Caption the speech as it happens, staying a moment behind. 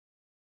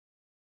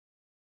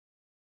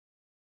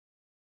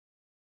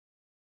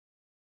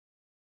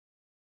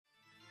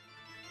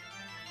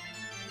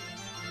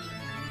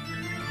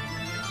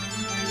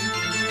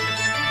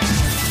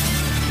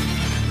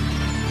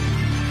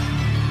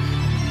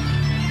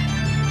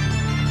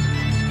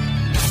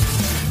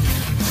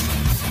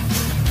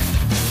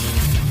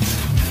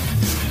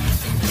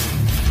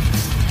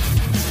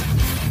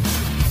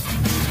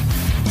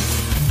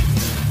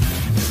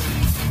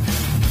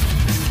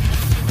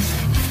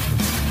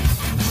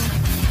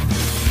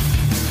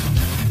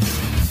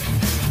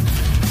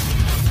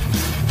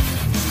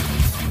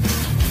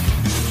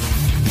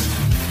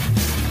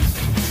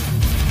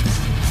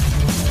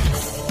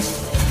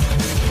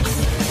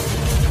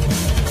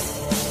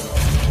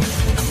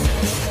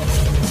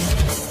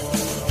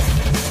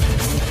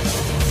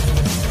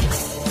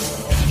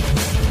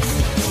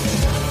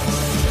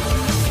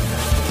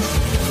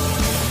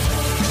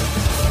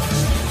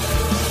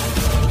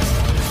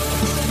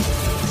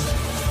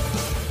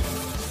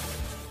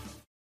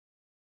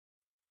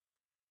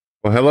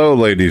Well, hello,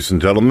 ladies and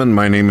gentlemen.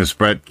 My name is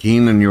Brett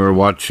Keane, and you are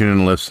watching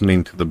and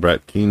listening to The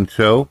Brett Keane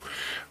Show.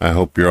 I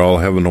hope you're all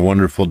having a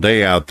wonderful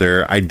day out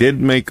there. I did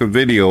make a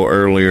video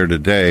earlier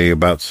today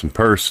about some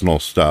personal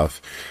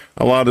stuff.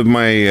 A lot of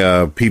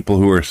my people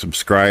who are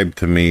subscribed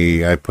to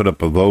me, I put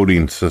up a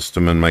voting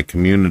system in my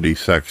community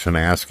section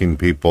asking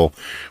people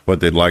what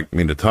they'd like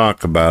me to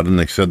talk about, and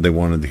they said they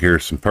wanted to hear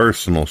some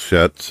personal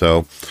shit,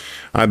 so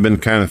I've been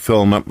kind of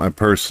filling up my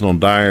personal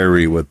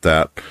diary with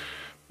that.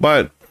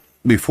 But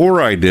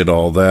before I did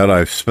all that,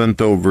 I've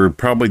spent over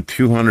probably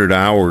 200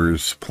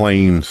 hours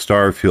playing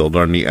Starfield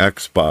on the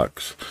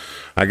Xbox.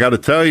 I got to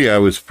tell you, I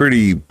was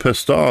pretty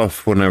pissed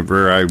off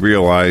whenever I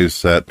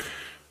realized that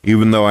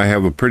even though I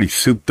have a pretty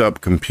souped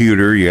up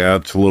computer, yeah,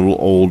 it's a little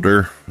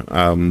older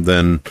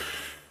than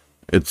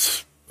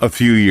it's a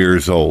few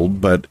years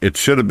old, but it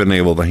should have been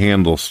able to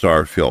handle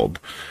Starfield.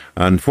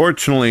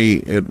 Unfortunately,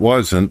 it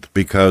wasn't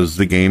because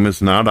the game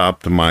is not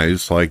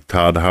optimized like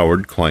Todd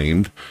Howard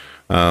claimed.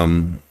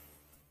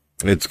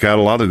 It's got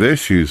a lot of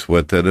issues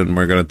with it, and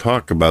we're going to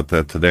talk about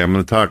that today. I'm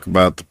going to talk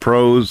about the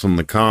pros and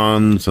the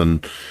cons,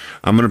 and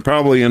I'm going to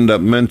probably end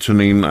up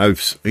mentioning,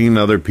 I've seen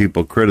other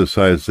people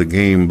criticize the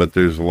game, but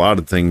there's a lot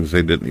of things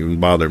they didn't even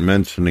bother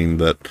mentioning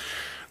that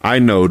I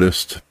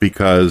noticed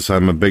because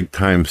I'm a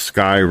big-time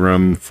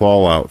Skyrim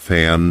Fallout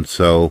fan,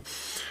 so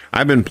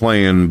I've been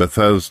playing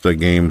Bethesda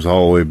games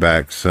all the way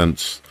back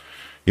since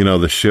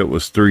the shit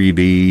was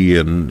 3D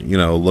and,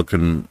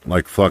 looking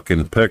like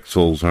fucking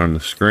pixels on the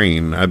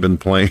screen. I've been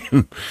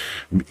playing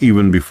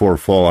even before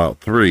Fallout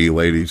 3,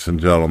 ladies and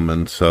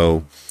gentlemen.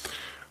 So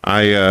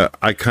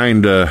I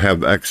kind of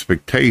have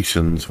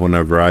expectations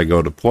whenever I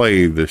go to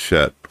play this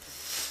shit.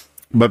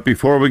 But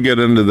before we get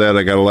into that,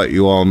 I got to let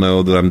you all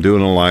know that I'm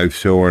doing a live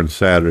show on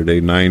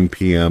Saturday, 9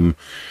 p.m.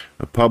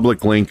 A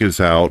public link is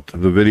out.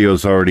 The video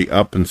is already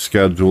up and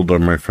scheduled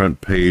on my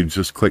front page.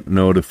 Just click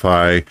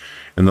notify.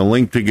 And the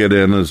link to get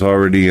in is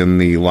already in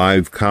the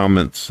live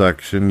comments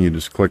section. You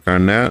just click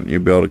on that and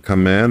you'll be able to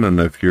come in. And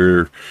if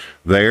you're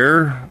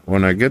there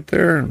when I get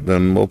there,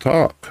 then we'll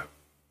talk.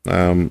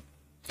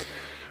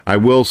 I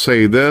will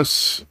say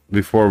this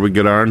before we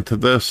get on to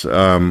this.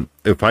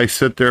 If I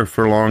sit there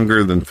for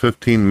longer than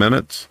 15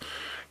 minutes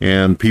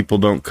and people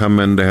don't come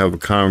in to have a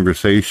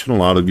conversation, a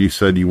lot of you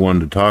said you wanted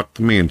to talk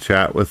to me and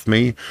chat with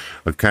me.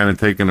 I've kind of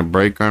taken a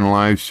break on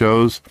live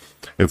shows.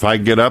 If I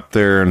get up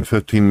there and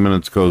 15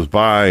 minutes goes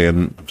by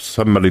and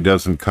somebody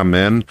doesn't come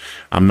in,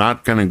 I'm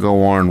not going to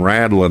go on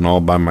rattling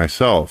all by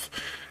myself.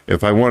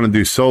 If I want to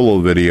do solo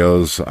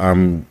videos,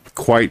 I'm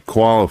quite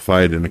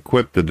qualified and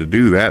equipped to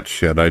do that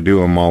shit. I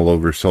do them all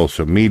over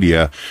social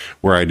media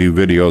where I do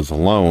videos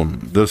alone.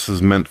 This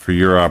is meant for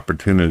your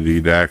opportunity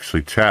to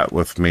actually chat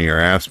with me or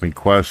ask me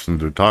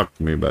questions or talk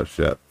to me about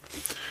shit.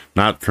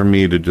 Not for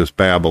me to just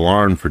babble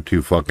on for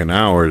 2 fucking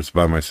hours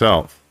by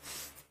myself.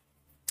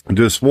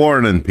 Just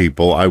warning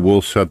people, I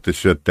will shut the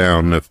shit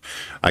down if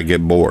I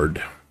get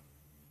bored.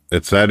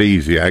 It's that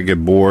easy. I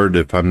get bored.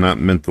 If I'm not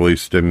mentally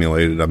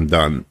stimulated, I'm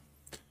done.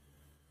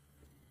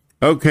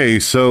 Okay,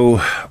 so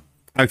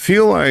I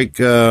feel like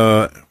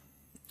Bethesda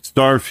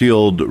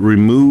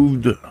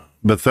removed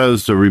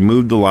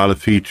a lot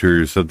of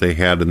features that they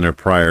had in their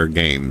prior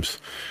games.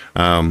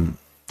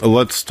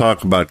 Let's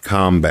talk about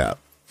combat.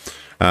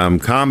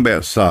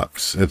 Combat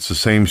sucks. It's the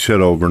same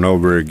shit over and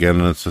over again,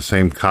 and it's the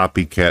same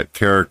copycat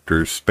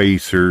characters,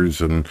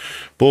 spacers, and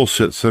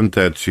bullshit sent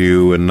at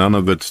you, and none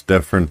of it's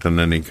different in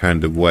any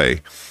kind of way.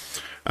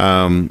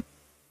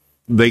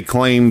 They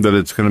claim that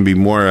it's going to be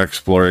more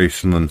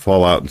exploration than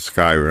Fallout and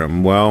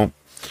Skyrim. Well,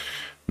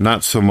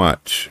 not so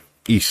much.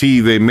 You see,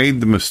 they made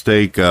the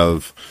mistake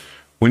of,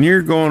 when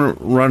you're going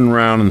to run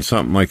around in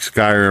something like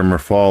Skyrim or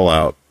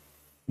Fallout,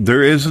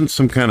 there isn't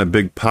some kind of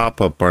big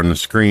pop-up on the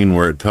screen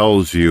where it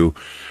tells you,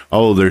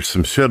 oh, there's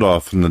some shit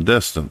off in the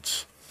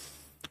distance.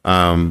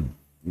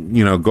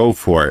 Go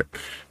for it.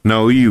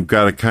 No, you've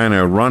got to kind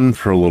of run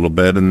for a little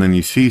bit, and then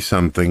you see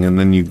something, and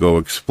then you go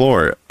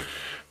explore it.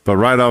 But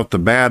right off the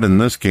bat in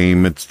this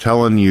game, it's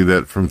telling you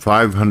that from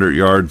 500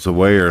 yards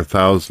away or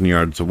 1,000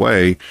 yards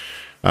away,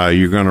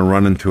 you're going to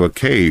run into a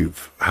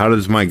cave. How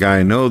does my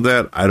guy know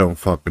that? I don't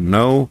fucking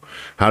know.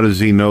 How does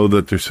he know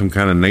that there's some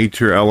kind of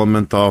nature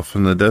element off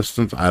in the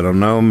distance? I don't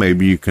know.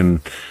 Maybe you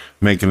can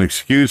make an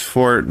excuse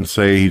for it and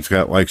say he's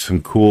got like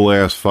some cool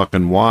ass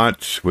fucking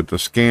watch with the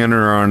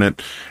scanner on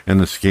it,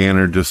 and the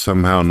scanner just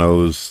somehow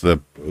knows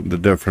the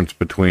difference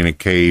between a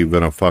cave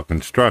and a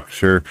fucking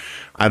structure.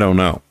 I don't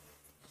know.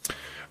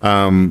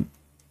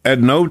 At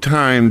no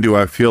time do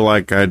I feel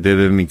like I did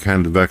any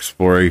kind of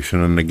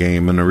exploration in the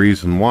game, and the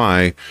reason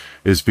why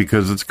is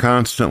because it's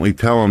constantly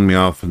telling me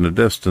off in the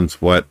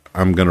distance what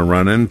I'm going to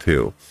run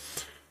into.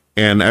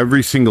 And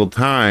every single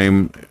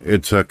time,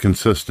 it's a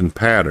consistent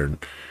pattern.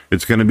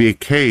 It's going to be a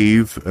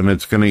cave, and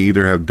it's going to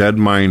either have dead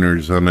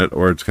miners on it,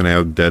 or it's going to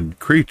have dead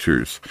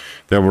creatures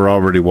that were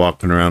already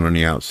walking around on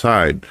the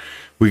outside.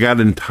 We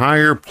got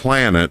entire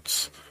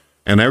planets,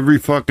 and every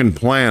fucking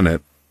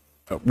planet,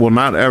 well,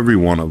 not every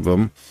one of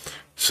them,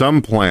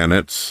 some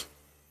planets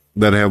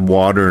that have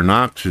water and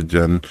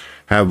oxygen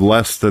have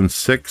less than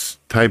 6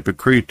 type of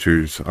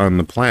creatures on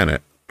the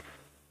planet.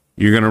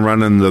 You're going to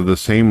run into the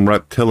same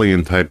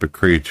reptilian type of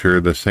creature,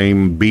 the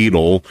same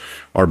beetle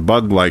or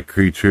bug-like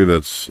creature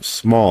that's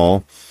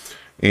small,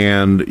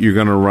 and you're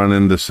going to run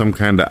into some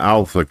kind of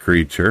alpha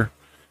creature.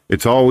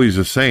 It's always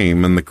the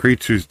same, and the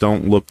creatures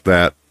don't look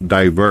that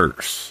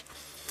diverse.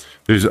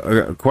 There's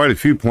quite a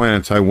few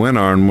planets I went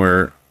on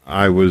where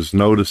I was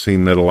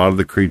noticing that a lot of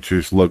the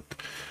creatures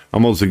looked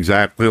almost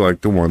exactly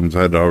like the ones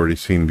I'd already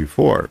seen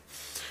before.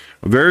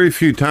 Very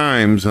few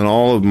times in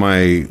all of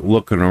my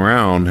looking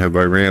around have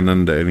I ran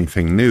into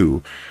anything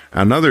new.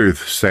 Another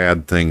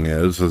sad thing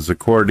is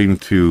according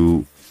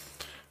to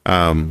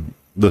the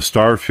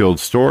Starfield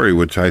story,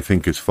 which I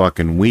think is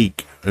fucking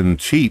weak and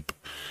cheap,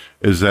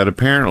 is that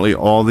apparently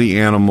all the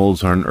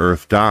animals on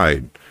Earth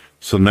died.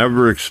 So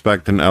never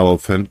expect an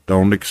elephant,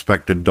 don't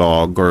expect a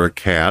dog or a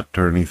cat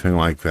or anything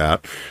like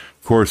that.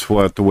 Of course,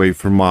 we'll have to wait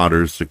for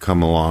modders to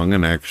come along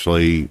and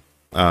actually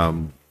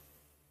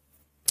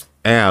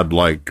add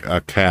like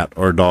a cat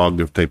or dog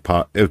if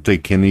they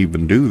can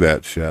even do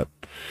that shit.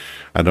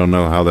 I don't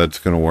know how that's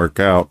going to work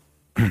out.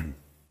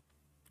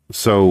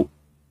 So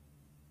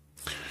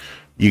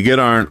you get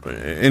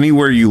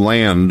anywhere you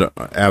land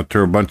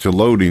after a bunch of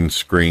loading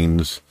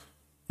screens,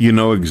 you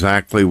know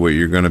exactly what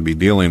you're going to be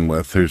dealing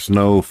with. There's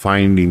no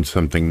finding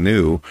something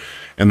new.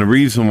 And the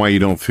reason why you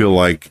don't feel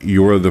like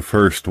you're the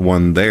first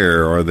one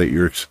there or that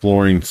you're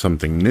exploring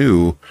something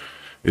new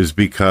is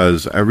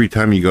because every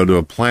time you go to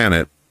a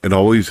planet, it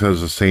always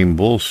has the same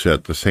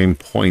bullshit, the same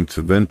points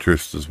of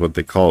interest is what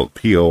they call it,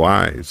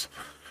 POIs.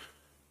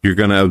 You're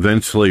going to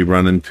eventually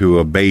run into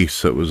a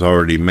base that was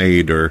already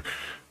made,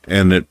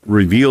 and it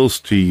reveals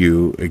to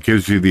you, it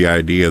gives you the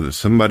idea that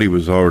somebody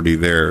was already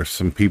there,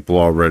 some people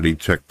already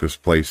checked this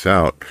place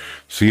out.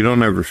 So you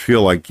don't ever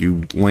feel like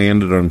you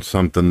landed on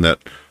something that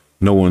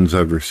no one's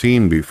ever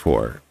seen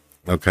before,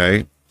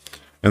 okay?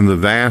 In the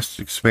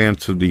vast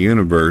expanse of the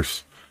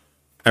universe,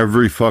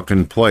 every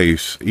fucking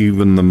place,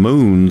 even the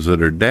moons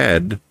that are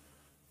dead,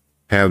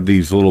 have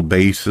these little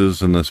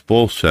bases and this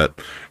bullshit,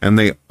 and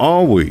they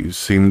always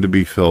seem to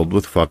be filled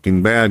with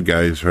fucking bad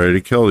guys ready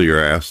to kill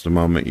your ass the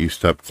moment you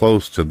step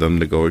close to them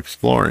to go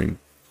exploring.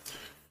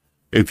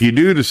 If you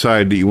do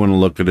decide that you want to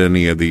look at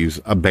any of these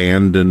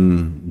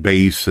abandoned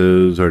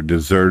bases or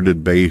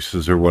deserted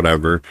bases or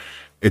whatever,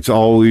 it's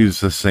always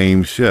the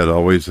same shit,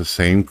 always the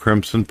same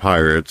Crimson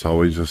Pirates,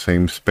 always the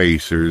same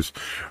spacers,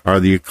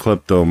 or the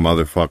Eclipto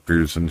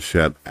motherfuckers and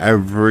shit,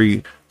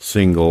 every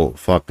single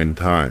fucking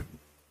time.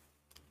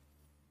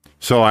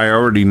 So I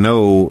already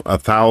know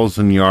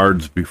 1,000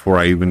 yards before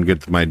I even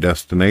get to my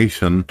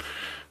destination,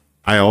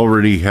 I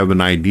already have an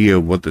idea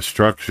of what the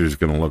structure is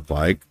going to look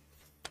like.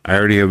 I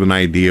already have an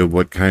idea of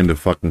what kind of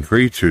fucking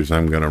creatures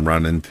I'm going to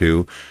run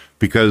into,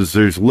 because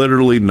there's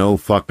literally no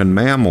fucking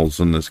mammals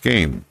in this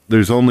game.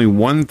 There's only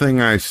one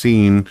thing I've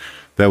seen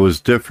that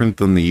was different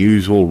than the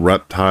usual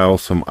reptile,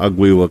 some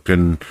ugly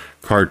looking,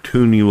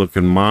 cartoony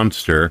looking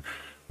monster,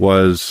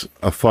 was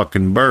a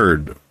fucking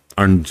bird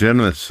on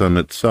Jemison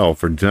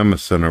itself, or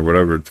Jemison, or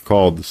whatever it's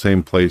called, the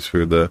same place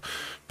where the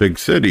big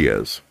city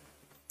is.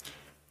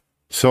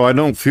 So I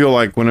don't feel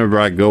like whenever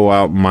I go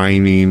out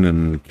mining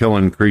and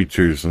killing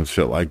creatures and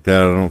shit like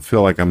that, I don't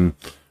feel like I'm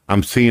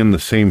seeing the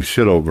same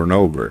shit over and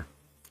over.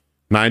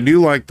 Now, I do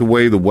like the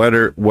way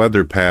the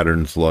weather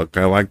patterns look.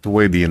 I like the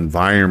way the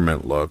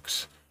environment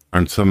looks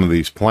on some of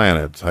these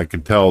planets. I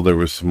could tell there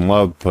was some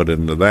love put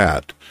into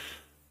that.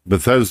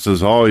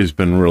 Bethesda's always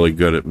been really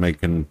good at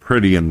making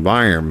pretty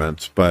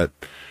environments, but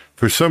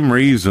for some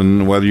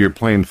reason, whether you're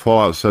playing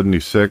Fallout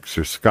 76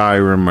 or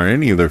Skyrim or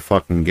any of their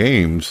fucking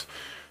games,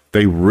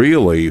 they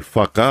really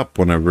fuck up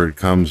whenever it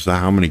comes to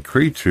how many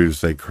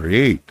creatures they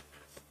create.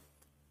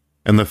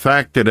 And the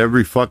fact that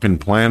every fucking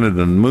planet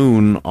and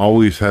moon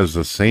always has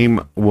the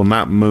same, well,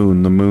 not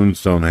moon, the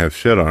moons don't have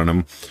shit on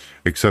them,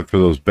 except for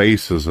those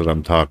bases that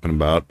I'm talking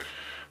about.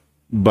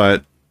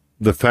 But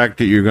the fact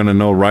that you're going to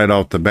know right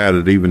off the bat,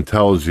 it even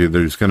tells you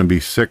there's going to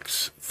be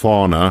 6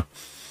 fauna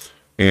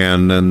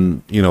and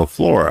then,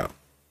 flora.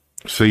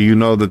 So you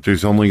know that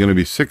there's only going to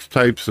be 6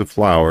 types of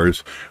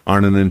flowers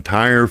on an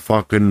entire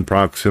fucking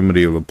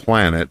proximity of a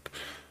planet,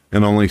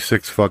 and only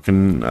 6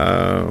 fucking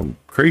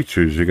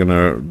creatures you're going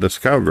to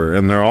discover,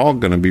 and they're all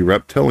going to be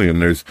reptilian.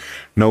 There's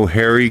no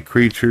hairy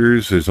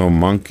creatures, there's no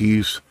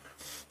monkeys,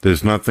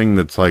 there's nothing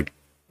that's like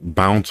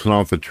bouncing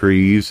off of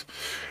trees.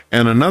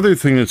 And another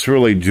thing that's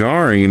really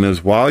jarring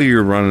is while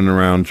you're running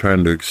around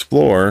trying to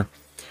explore,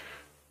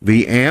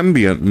 the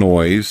ambient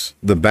noise,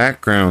 the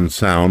background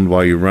sound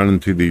while you're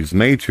running through these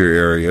nature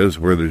areas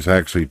where there's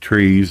actually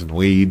trees and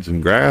weeds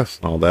and grass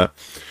and all that,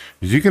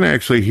 is you can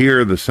actually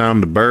hear the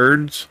sound of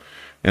birds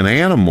and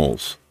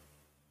animals,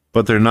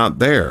 but they're not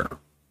there.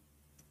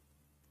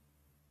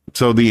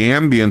 So the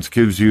ambience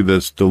gives you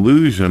this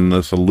delusion,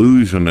 this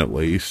illusion at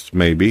least,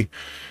 maybe,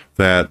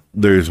 that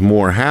there's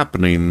more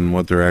happening than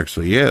what there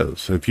actually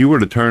is. If you were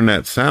to turn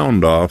that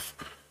sound off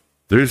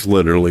there's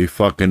literally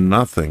fucking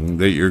nothing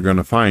that you're going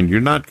to find. You're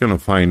not going to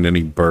find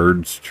any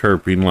birds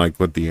chirping like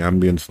what the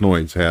ambience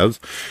noise has.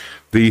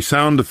 The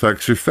sound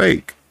effects are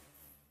fake.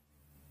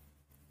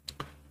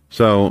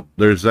 So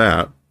there's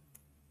that.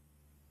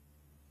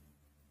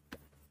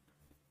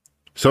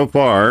 So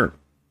far,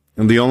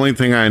 the only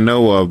thing I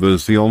know of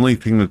is the only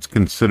thing that's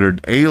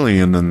considered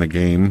alien in the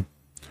game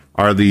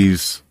are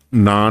these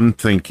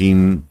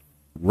non-thinking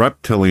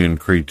reptilian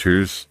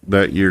creatures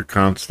that you're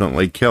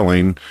constantly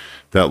killing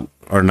that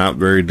are not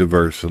very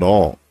diverse at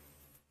all.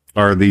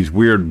 Are these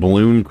weird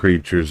balloon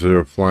creatures that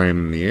are flying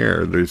in the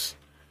air.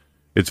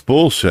 It's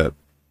bullshit.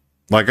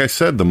 Like I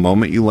said, the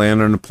moment you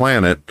land on a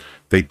planet,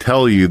 they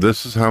tell you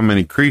this is how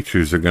many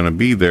creatures are going to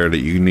be there that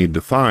you need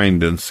to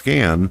find and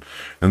scan,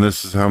 and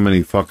this is how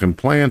many fucking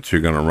plants you're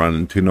going to run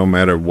into no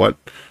matter what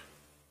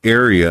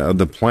area of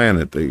the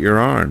planet that you're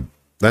on.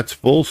 That's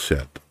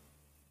bullshit.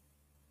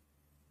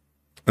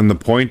 And the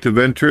point of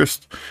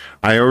interest,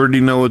 I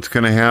already know what's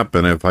going to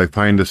happen. If I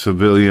find a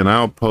civilian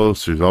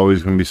outpost, there's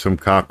always going to be some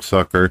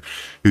cocksucker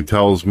who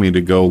tells me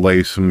to go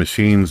lay some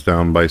machines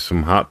down by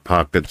some hot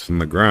pockets in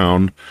the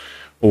ground,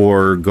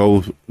 or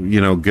go,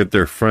 get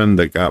their friend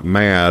that got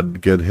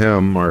mad, get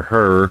him or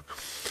her.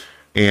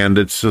 And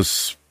it's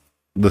just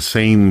the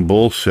same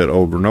bullshit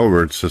over and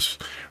over. It's this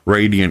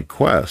Radiant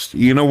Quest.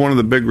 One of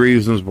the big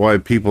reasons why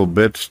people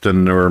bitched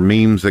and there were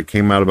memes that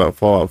came out about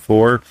Fallout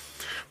 4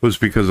 was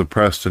because of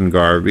Preston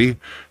Garvey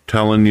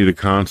telling you to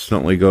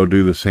constantly go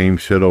do the same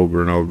shit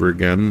over and over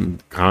again.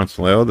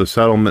 Constantly, the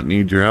settlement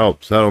needs your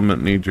help.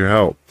 Settlement needs your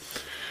help.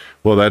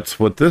 Well, that's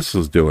what this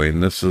is doing.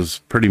 This is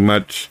pretty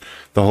much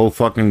the whole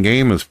fucking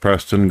game is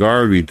Preston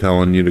Garvey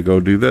telling you to go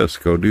do this,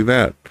 go do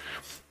that.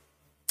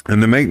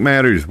 And to make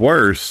matters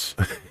worse,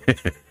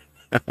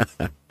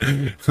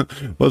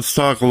 let's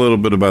talk a little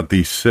bit about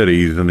these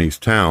cities and these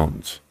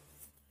towns.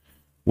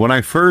 When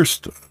I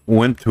first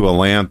went to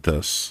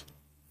Atlantis,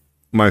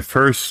 my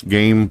first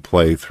game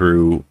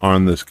playthrough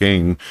on this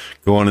game,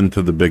 going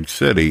into the big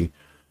city,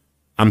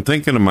 I'm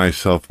thinking to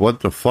myself,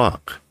 what the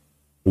fuck?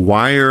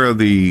 Why are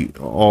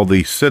all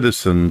these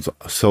citizens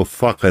so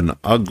fucking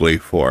ugly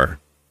for?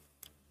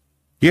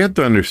 You have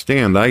to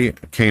understand, I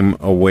came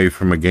away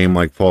from a game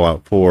like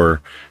Fallout 4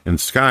 and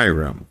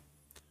Skyrim.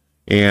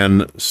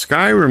 And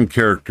Skyrim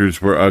characters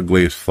were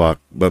ugly as fuck,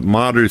 but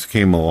modders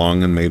came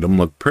along and made them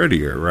look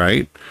prettier,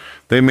 right?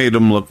 They made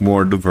them look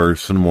more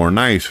diverse and more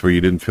nice, where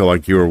you didn't feel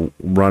like you were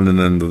running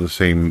into the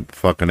same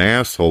fucking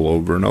asshole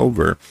over and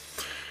over.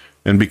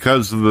 And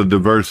because of the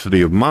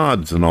diversity of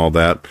mods and all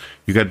that,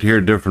 you got to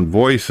hear different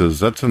voices.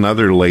 That's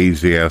another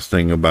lazy-ass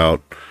thing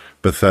about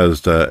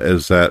Bethesda,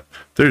 is that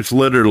there's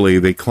literally,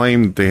 they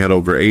claimed they had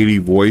over 80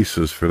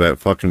 voices for that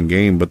fucking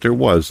game, but there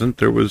wasn't.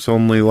 There was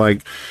only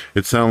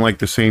it sounded like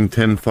the same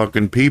 10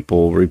 fucking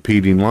people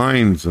repeating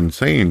lines and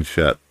saying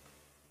shit.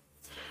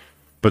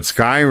 But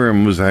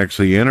Skyrim was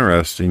actually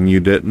interesting.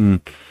 It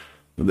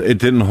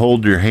didn't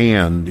hold your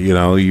hand,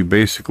 you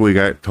basically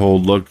got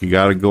told, look, you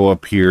got to go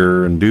up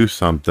here and do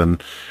something,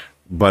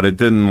 but it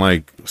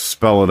didn't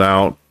spell it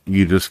out.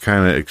 You just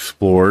kind of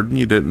explored and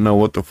you didn't know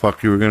what the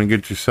fuck you were going to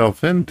get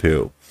yourself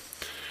into.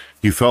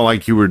 You felt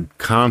like you were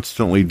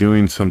constantly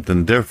doing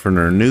something different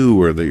or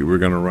new, or that you were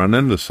going to run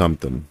into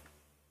something.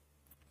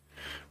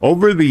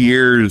 Over the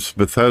years,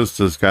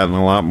 Bethesda's gotten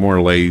a lot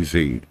more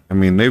lazy. I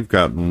mean, they've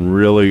gotten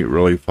really,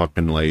 really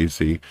fucking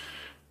lazy.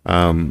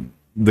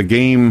 The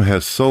game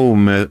has so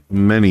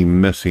many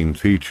missing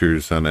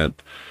features in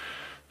it.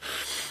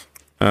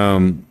 I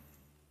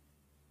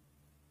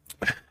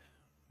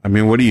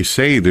mean, what do you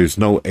say? There's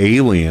no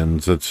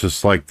aliens. It's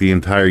just like the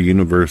entire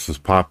universe is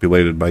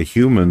populated by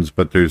humans,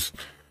 but there's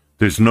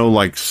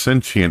no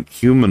sentient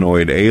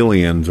humanoid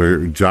aliens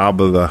or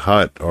Jabba the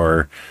Hutt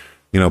or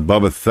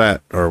Bubba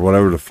Fett or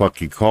whatever the fuck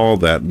you call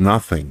that.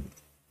 Nothing.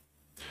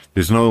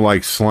 There's no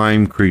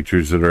slime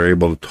creatures that are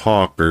able to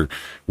talk, or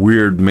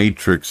weird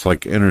Matrix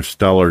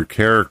interstellar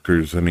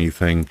characters,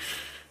 anything.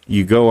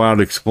 You go out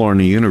exploring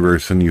the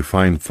universe and you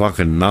find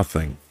fucking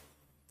nothing.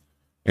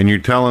 And you're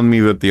telling me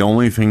that the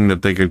only thing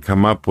that they could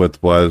come up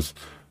with was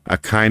a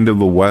kind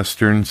of a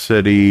western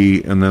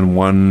city, and then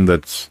one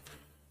that's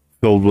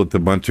filled with a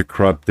bunch of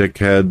corrupt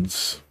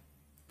dickheads.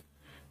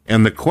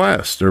 And the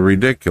quests are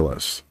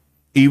ridiculous.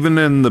 Even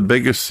in the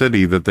biggest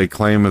city that they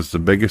claim is the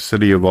biggest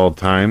city of all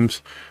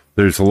times,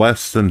 there's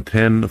less than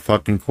 10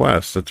 fucking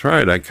quests. That's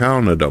right, I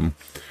counted them.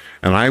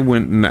 And I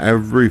went in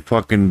every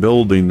fucking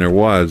building there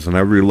was, and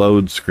every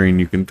load screen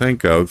you can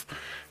think of,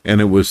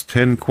 and it was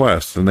 10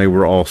 quests, and they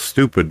were all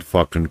stupid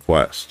fucking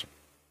quests.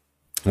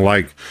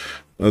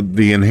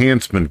 The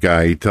enhancement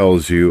guy, he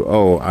tells you,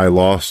 oh, I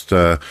lost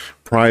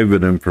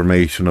private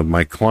information of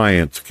my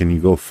clients. Can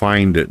you go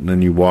find it? And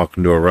then you walk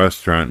into a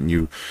restaurant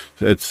and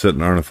it's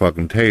sitting on a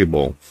fucking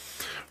table.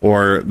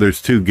 Or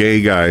there's two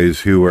gay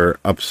guys who are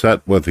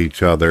upset with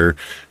each other,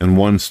 and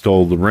one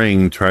stole the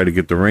ring, try to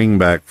get the ring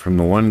back from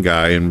the one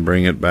guy and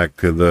bring it back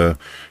to the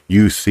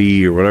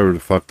UC or whatever the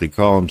fuck they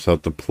call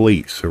themselves, the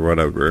police or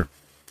whatever.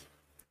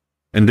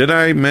 And did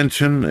I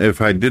mention,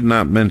 if I did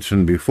not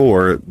mention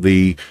before,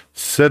 the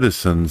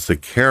citizens, the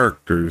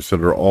characters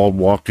that are all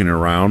walking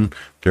around,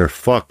 they're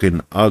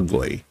fucking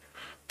ugly.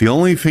 The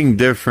only thing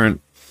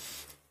different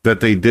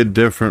that they did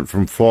different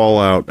from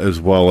Fallout as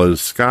well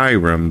as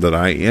Skyrim that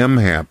I am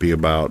happy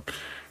about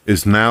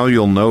is now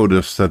you'll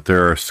notice that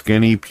there are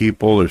skinny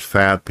people, there's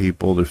fat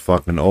people, there's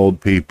fucking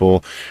old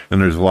people,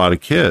 and there's a lot of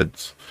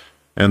kids.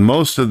 And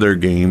most of their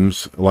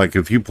games, like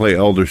if you play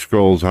Elder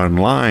Scrolls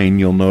Online,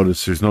 you'll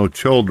notice there's no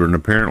children.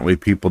 Apparently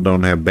people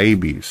don't have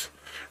babies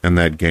in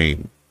that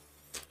game.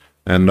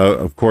 And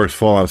of course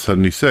Fallout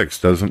 76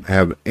 doesn't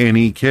have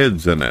any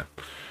kids in it.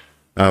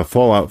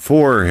 Fallout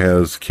 4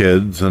 has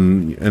kids,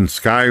 and in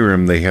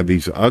Skyrim they have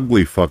these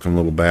ugly fucking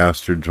little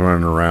bastards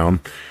running around,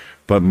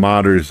 but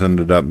modders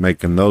ended up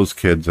making those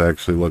kids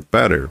actually look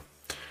better.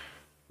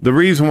 The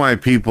reason why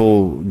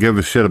people give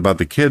a shit about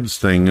the kids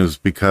thing is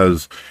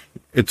because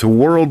it's a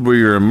world where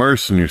you're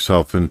immersing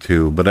yourself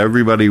into, but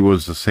everybody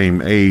was the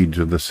same age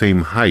or the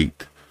same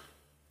height,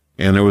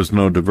 and there was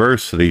no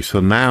diversity. So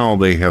now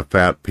they have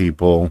fat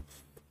people,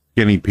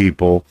 skinny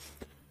people.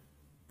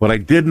 But I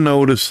did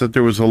notice that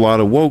there was a lot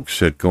of woke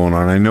shit going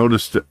on. I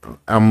noticed that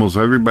almost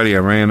everybody I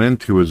ran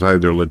into was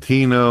either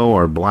Latino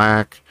or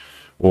black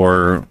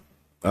or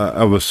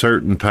of a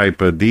certain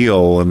type of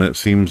deal, and it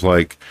seems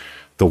like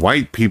the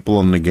white people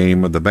in the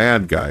game are the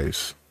bad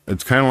guys.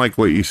 It's kind of like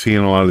what you see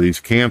in a lot of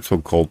these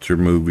cancel culture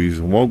movies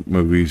and woke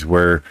movies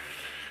where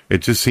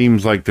it just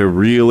seems like they're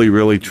really,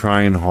 really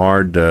trying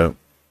hard to,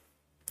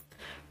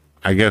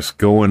 I guess,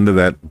 go into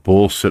that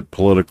bullshit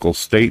political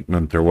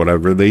statement or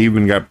whatever. They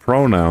even got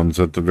pronouns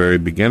at the very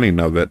beginning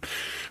of it,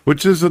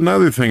 which is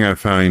another thing I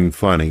find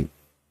funny.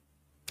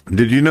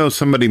 Did you know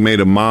somebody made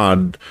a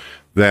mod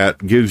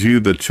that gives you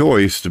the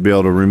choice to be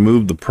able to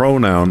remove the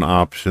pronoun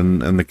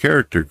option in the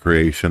character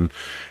creation?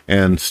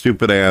 And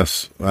stupid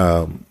ass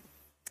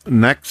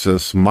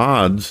Nexus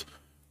mods,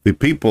 the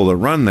people that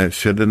run that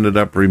shit ended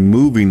up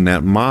removing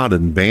that mod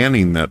and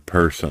banning that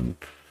person.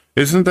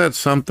 Isn't that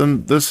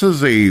something? This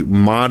is a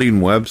modding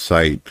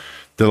website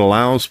that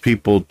allows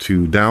people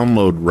to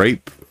download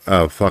rape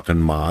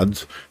fucking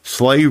mods,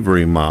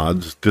 slavery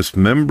mods,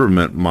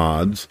 dismemberment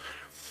mods,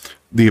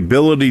 the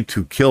ability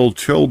to kill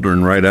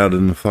children right out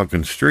in the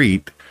fucking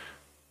street,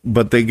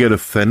 but they get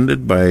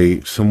offended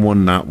by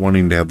someone not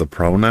wanting to have the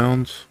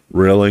pronouns?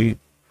 Really?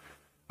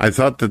 I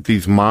thought that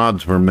these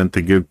mods were meant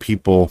to give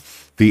people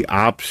the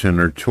option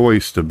or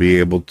choice to be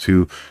able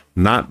to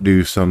not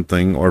do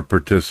something or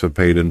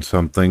participate in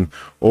something,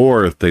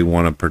 or if they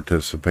want to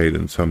participate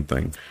in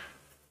something.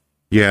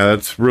 Yeah,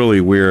 that's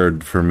really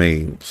weird for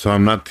me. So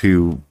I'm not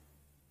too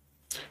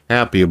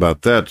happy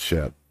about that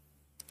shit.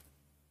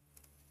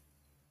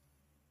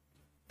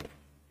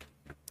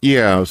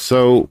 Yeah,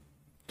 so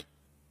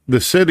the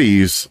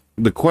cities,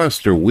 the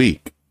quests are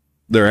weak.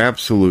 They're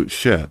absolute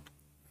shit.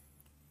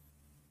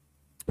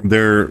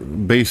 They're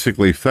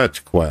basically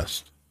fetch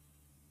quests.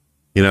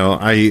 You know,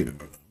 I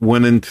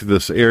went into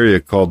this area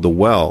called the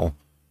Well,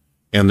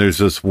 and there's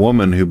this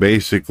woman who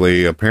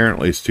basically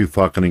apparently is too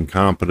fucking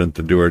incompetent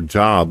to do her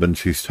job, and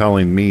she's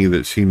telling me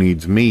that she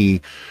needs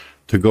me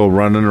to go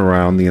running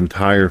around the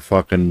entire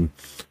fucking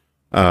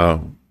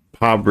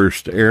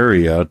impoverished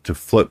area to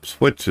flip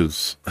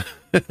switches.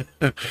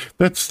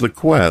 That's the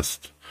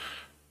quest.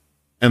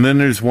 And then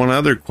there's one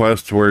other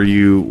quest where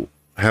you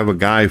have a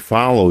guy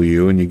follow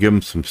you and you give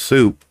him some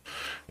soup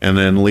and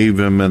then leave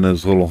him in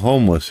his little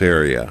homeless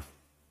area.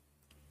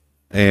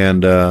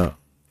 And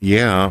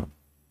yeah.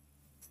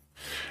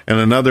 And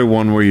another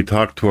one where you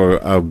talk to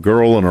a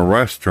girl in a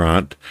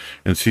restaurant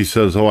and she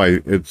says, "Oh, I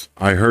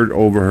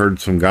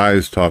overheard some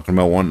guys talking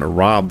about wanting to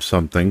rob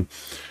something."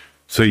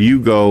 So you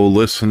go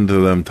listen to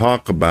them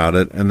talk about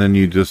it, and then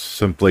you just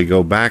simply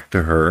go back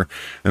to her,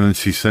 and then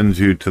she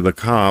sends you to the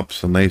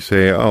cops, and they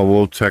say, "Oh,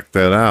 we'll check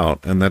that out,"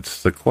 and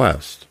that's the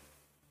quest.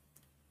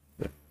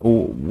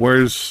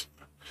 Where's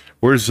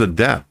the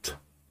depth?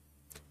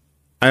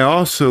 I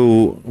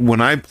also, when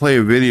I play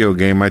a video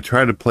game, I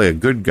try to play a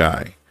good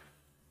guy,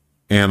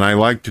 and I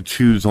like to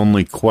choose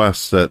only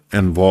quests that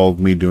involve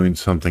me doing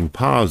something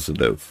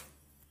positive.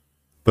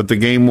 But the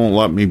game won't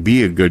let me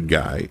be a good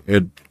guy.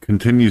 It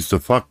continues to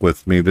fuck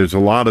with me. There's a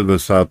lot of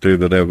us out there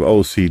that have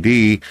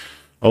OCD,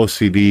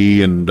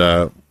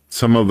 and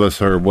some of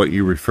us are what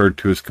you refer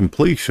to as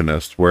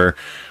completionists, where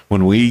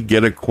when we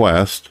get a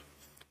quest,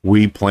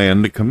 we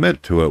plan to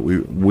commit to it.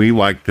 We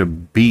like to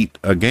beat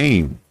a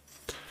game.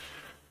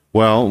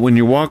 Well, when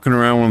you're walking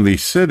around one of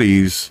these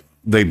cities,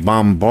 they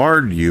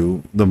bombard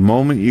you the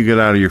moment you get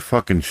out of your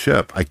fucking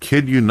ship. I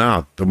kid you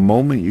not. The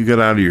moment you get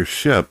out of your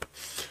ship,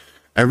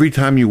 every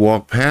time you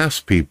walk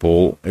past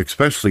people,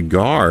 especially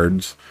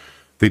guards,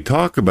 they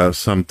talk about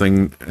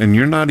something and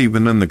you're not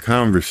even in the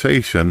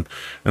conversation.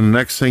 And the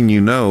next thing you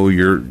know,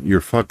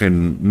 your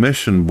fucking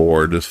mission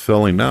board is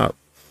filling up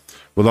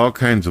with all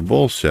kinds of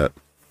bullshit.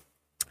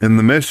 And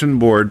the mission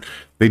board,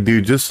 they do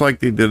just like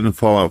they did in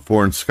Fallout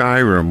 4 and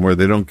Skyrim, where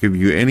they don't give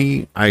you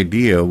any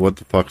idea what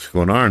the fuck's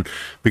going on,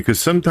 because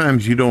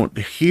sometimes you don't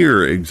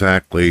hear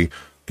exactly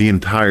the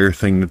entire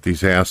thing that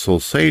these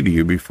assholes say to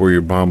you before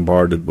you're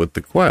bombarded with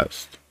the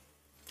quest.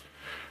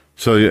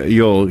 So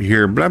you'll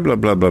hear blah, blah,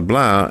 blah, blah,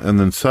 blah, and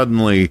then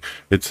suddenly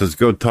it says,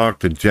 go talk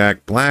to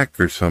Jack Black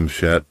or some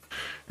shit,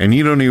 and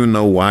you don't even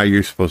know why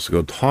you're supposed to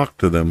go talk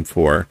to them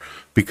for,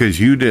 because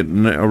you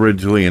didn't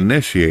originally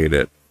initiate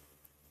it.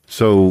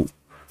 So,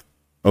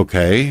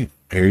 okay,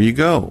 here you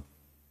go.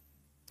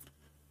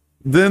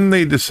 Then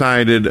they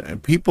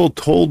decided, people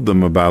told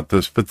them about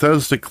this.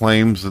 Bethesda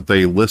claims that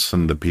they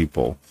listen to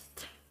people.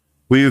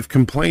 We have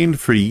complained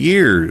for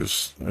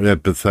years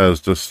at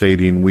Bethesda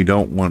stating we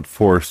don't want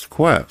forced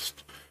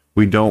quest.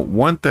 We don't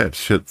want that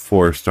shit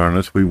forced on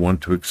us. We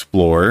want to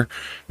explore.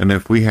 And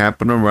if we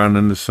happen to run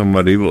into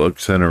somebody who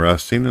looks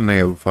interesting and they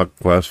have a fuck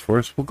quest for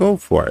us, we'll go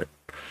for it.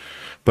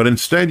 But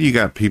instead you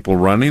got people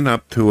running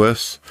up to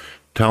us,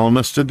 telling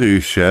us to do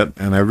shit,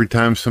 and every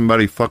time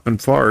somebody fucking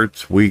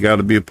farts, we got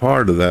to be a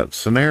part of that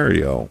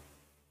scenario.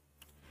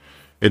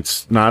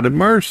 It's not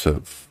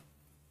immersive.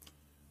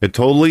 It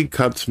totally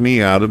cuts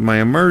me out of my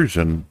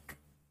immersion.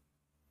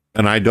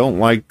 And I don't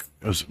like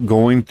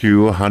going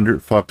through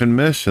 100 fucking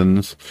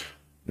missions,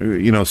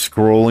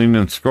 scrolling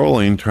and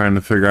scrolling, trying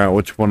to figure out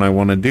which one I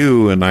want to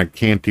do, and I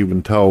can't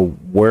even tell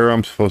where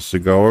I'm supposed to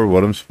go or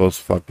what I'm supposed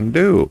to fucking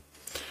do.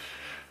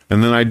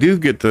 And then I do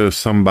get to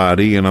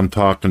somebody and I'm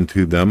talking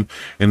to them,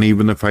 and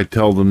even if I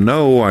tell them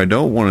no, I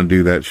don't want to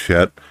do that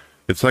shit,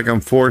 it's like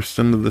I'm forced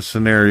into the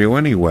scenario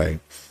anyway.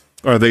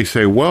 Or they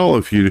say, well,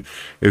 if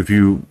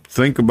you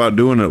think about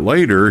doing it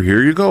later,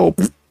 here you go.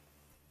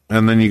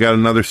 And then you got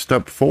another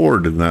step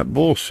forward in that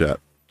bullshit.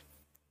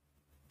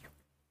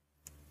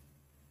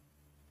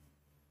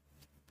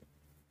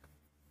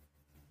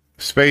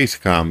 Space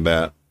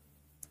combat.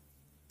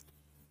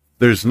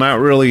 There's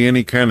not really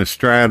any kind of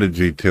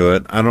strategy to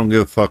it. I don't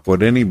give a fuck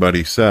what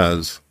anybody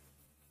says.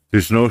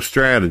 There's no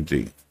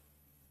strategy.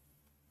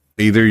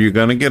 Either you're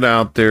going to get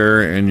out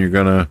there and you're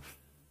going to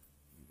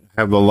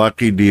have a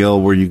lucky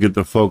deal where you get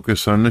to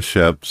focus on the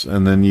ships,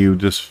 and then you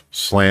just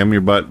slam your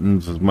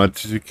buttons as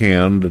much as you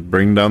can to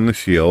bring down the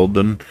shield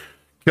and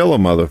kill a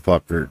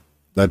motherfucker.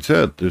 That's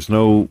it. There's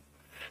no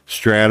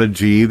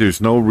strategy. There's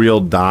no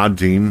real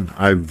dodging.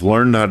 I've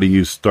learned how to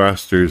use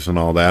thrusters and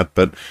all that,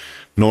 but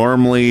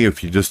normally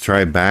if you just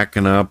try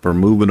backing up or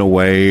moving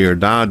away or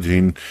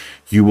dodging,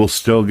 you will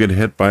still get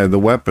hit by the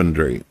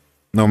weaponry,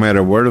 no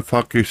matter where the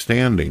fuck you're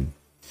standing.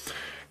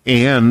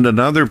 And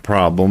another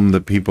problem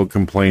that people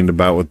complained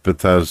about with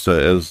Bethesda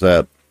is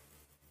that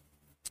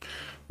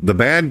the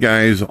bad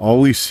guys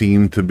always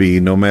seem to be,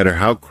 no matter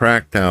how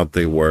cracked out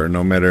they were,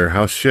 no matter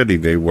how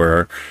shitty they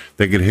were,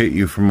 they could hit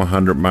you from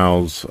 100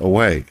 miles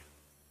away.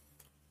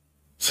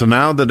 So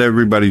now that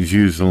everybody's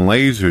using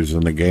lasers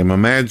in the game,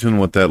 imagine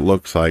what that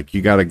looks like.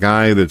 You got a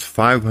guy that's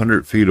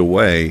 500 feet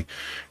away,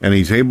 and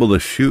he's able to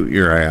shoot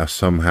your ass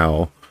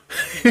somehow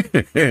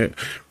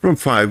from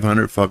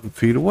 500 fucking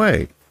feet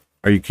away.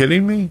 Are you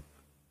kidding me?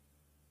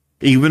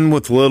 Even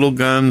with little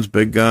guns,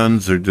 big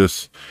guns,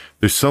 there's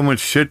so much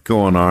shit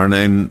going on,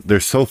 and they're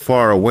so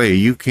far away,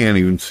 you can't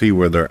even see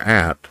where they're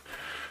at.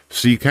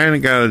 So you kind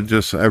of got to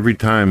just, every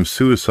time,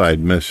 suicide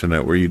mission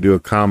it, where you do a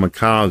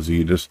kamikaze,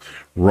 you just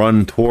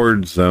run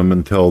towards them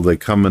until they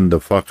come into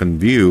fucking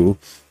view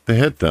to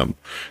hit them.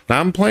 Now,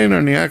 I'm playing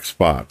on the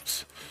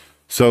Xbox,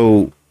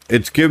 so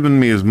it's given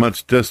me as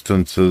much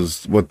distance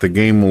as what the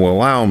game will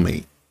allow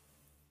me.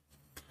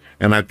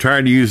 And I've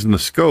tried using the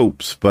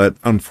scopes, but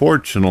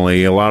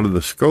unfortunately, a lot of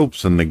the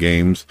scopes in the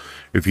games,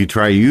 if you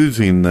try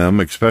using them,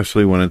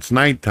 especially when it's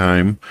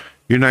nighttime,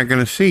 you're not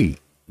going to see.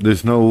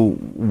 There's no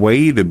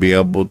way to be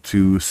able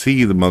to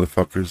see the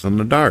motherfuckers in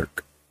the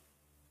dark.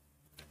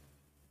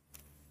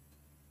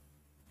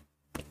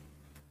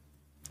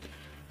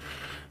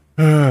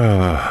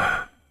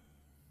 And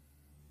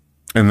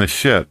the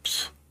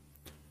ships.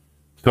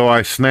 So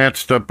I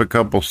snatched up a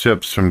couple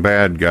ships from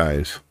bad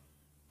guys.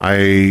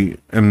 I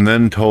am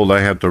then told I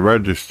have to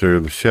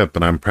register the ship,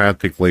 and I'm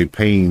practically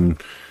paying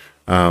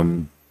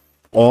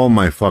all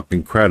my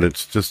fucking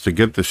credits just to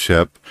get the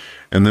ship.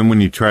 And then when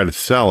you try to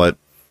sell it,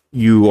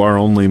 you are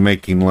only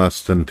making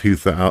less than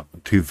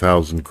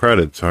 2,000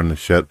 credits on the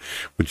ship,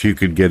 which you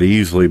could get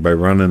easily by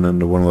running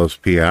into one of those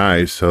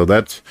PIs. So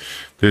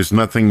there's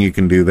nothing you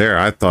can do there.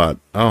 I thought,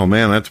 oh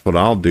man, that's what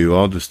I'll do.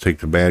 I'll just take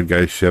the bad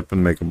guy's ship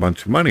and make a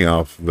bunch of money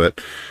off of it.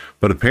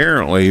 But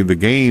apparently the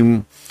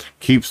game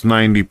keeps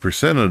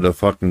 90% of the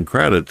fucking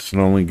credits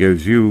and only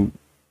gives you,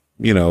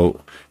 your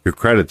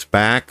credits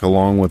back,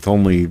 along with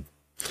only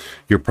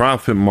your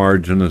profit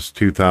margin is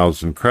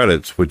 2,000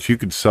 credits, which you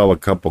could sell a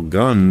couple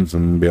guns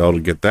and be able to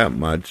get that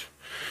much,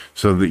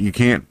 so that you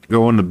can't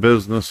go into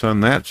business on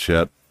that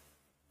shit.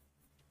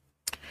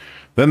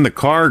 Then the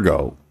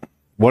cargo.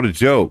 What a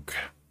joke.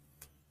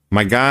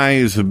 My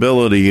guy's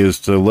ability is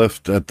to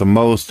lift at the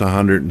most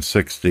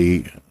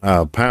 160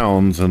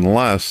 pounds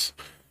unless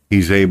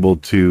he's able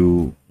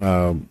to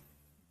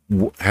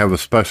have a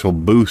special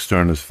boost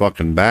on his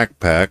fucking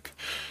backpack.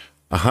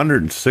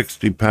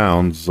 160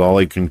 pounds is all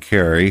he can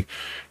carry.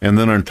 And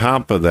then on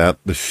top of that,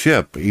 the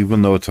ship,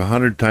 even though it's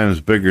 100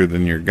 times bigger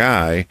than your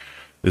guy,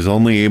 is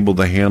only able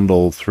to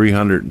handle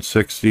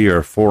 360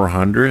 or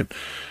 400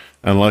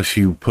 unless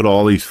you put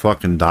all these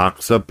fucking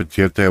docks up, but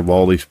you have to have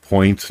all these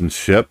points and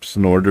ships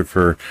in order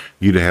for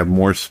you to have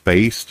more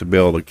space to be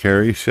able to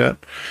carry shit.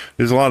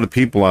 There's a lot of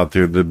people out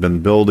there that have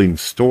been building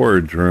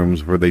storage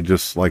rooms where they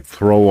just like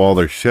throw all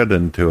their shit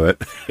into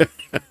it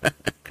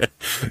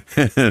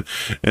and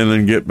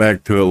then get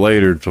back to it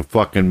later. It's a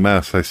fucking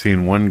mess. I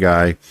seen one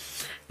guy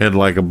had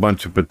like a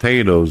bunch of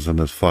potatoes in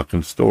his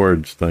fucking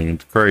storage thing.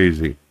 It's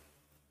crazy.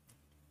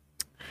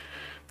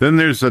 Then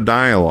there's the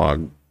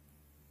dialogue.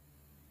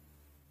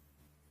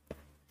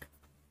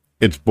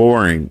 It's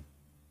boring.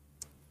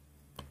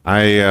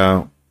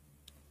 I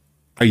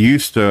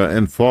used to,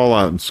 in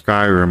Fallout and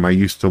Skyrim, I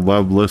used to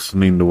love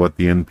listening to what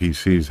the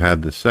NPCs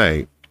had to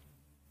say.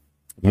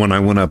 When I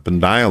went up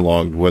and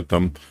dialogued with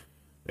them,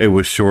 it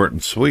was short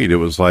and sweet. It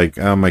was like,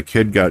 my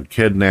kid got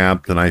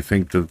kidnapped, and I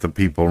think that the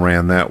people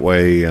ran that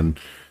way, and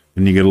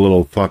you get a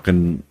little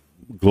fucking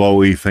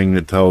glowy thing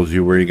that tells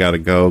you where you got to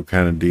go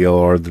kind of deal,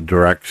 or the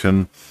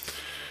direction,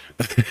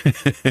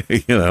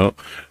 you know.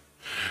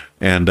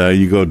 And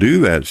you go do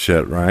that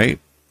shit, right?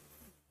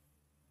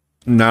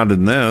 Not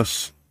in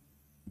this.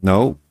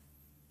 No.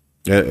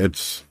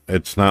 It's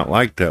not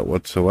like that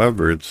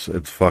whatsoever. It's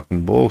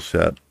fucking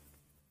bullshit.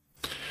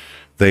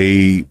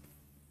 It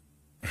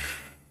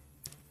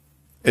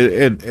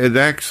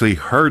actually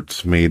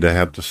hurts me to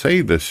have to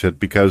say this shit,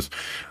 because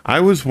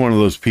I was one of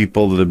those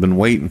people that have been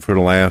waiting for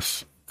the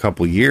last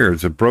couple of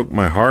years. It broke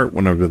my heart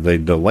whenever they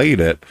delayed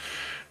it.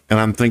 And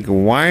I'm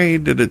thinking, why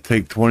did it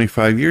take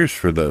 25 years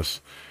for this?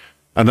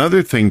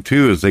 Another thing,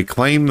 too, is they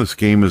claim this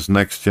game is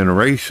next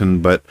generation,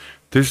 but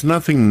there's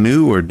nothing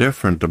new or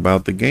different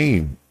about the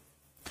game.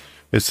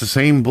 It's the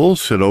same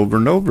bullshit over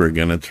and over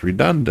again. It's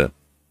redundant.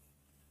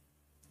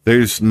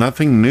 There's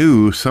nothing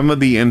new. Some of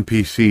the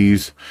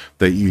NPCs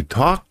that you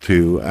talk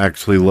to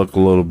actually look a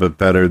little bit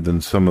better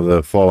than some of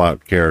the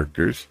Fallout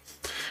characters.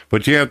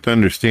 But you have to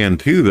understand,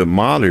 too, that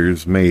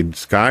modders made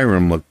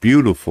Skyrim look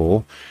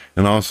beautiful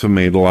and also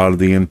made a lot of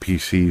the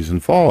NPCs in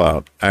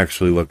Fallout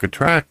actually look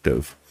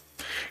attractive.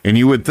 And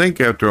you would think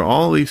after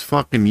all these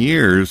fucking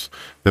years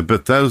that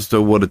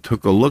Bethesda would have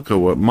took a look at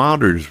what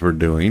modders were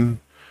doing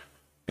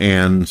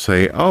and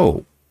say,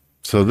 oh,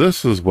 so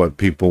this is what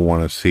people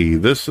want to see.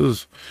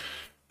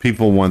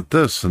 People want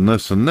this and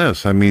this and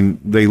this. I mean,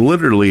 they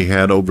literally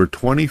had over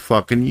 20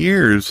 fucking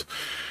years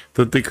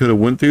that they could have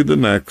went through the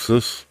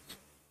Nexus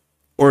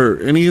or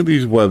any of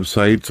these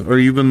websites, or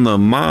even the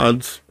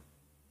mods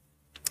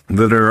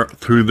that are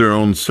through their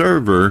own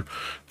server.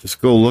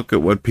 Just go look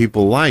at what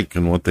people like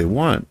and what they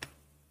want.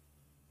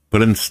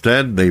 But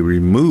instead, they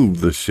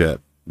removed the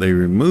shit. They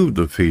removed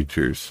the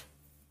features.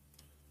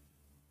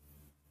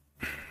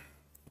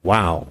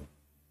 Wow.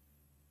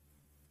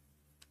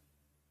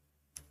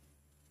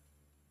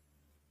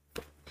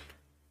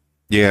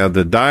 Yeah,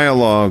 the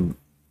dialogue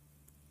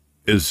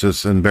is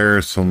just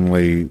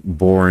embarrassingly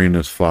boring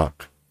as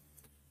fuck.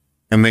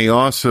 And they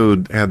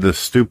also had this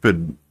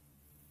stupid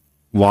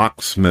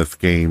locksmith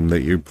game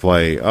that you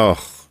play.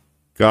 Oh,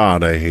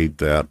 God, I hate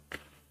that.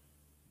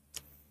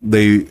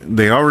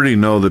 They already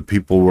know that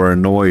people were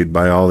annoyed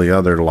by all the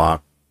other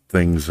lock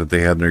things that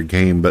they had in their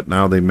game, but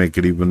now they make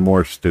it even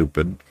more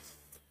stupid.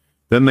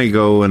 Then they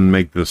go and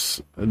make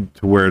this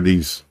to where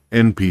these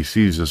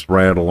NPCs just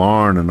rattle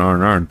on and on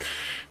and on.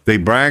 They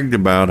bragged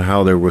about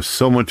how there was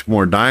so much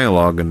more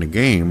dialogue in the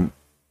game,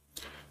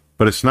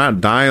 but it's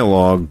not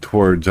dialogue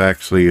towards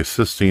actually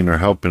assisting or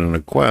helping in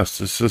a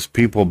quest. It's just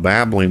people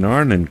babbling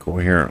on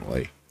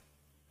incoherently.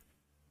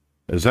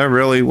 Is that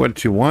really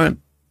what you want?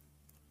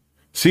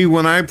 See,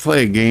 when I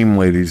play a game,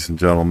 ladies and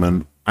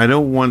gentlemen, I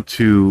don't want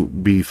to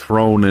be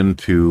thrown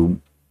into...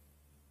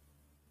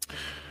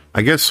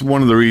 I guess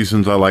one of the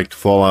reasons I liked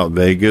Fallout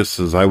Vegas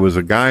is I was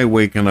a guy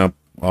waking up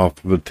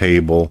off of a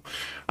table.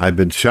 I've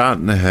been shot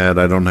in the head.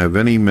 I don't have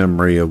any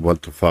memory of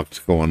what the fuck's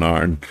going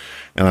on.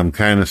 And I'm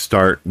kind of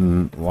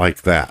starting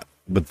like that.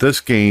 But this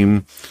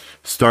game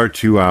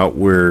starts you out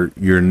where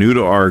you're new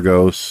to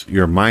Argos.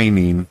 You're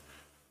mining.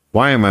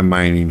 Why am I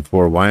mining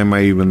for? Why am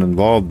I even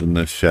involved in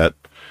this shit?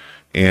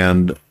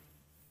 And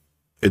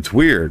it's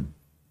weird.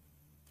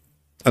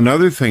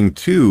 Another thing,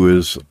 too,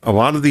 is a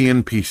lot of the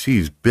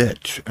NPCs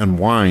bitch and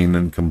whine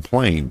and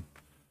complain.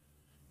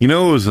 You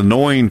know, it was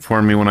annoying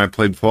for me when I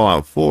played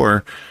Fallout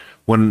 4,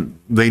 when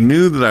they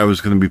knew that I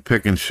was going to be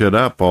picking shit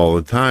up all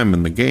the time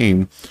in the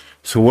game.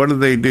 So what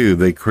do?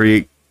 They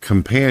create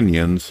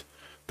companions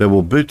that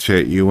will bitch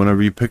at you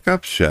whenever you pick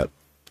up shit.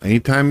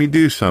 Anytime you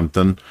do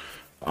something,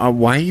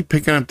 why are you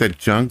picking up that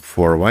junk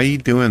for? Why are you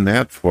doing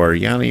that for?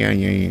 Yada, yada,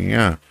 yada,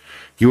 yada.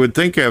 You would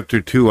think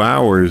after 2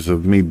 hours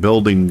of me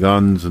building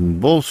guns and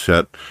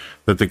bullshit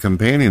that the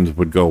companions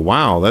would go,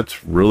 wow,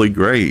 that's really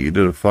great. You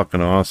did a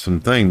fucking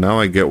awesome thing. Now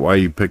I get why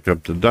you picked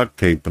up the duct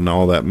tape and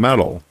all that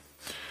metal.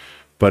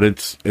 But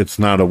it's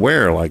not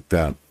aware like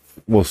that.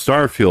 Well,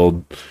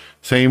 Starfield,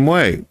 same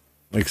way.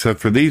 Except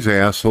for these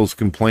assholes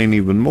complain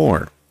even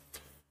more.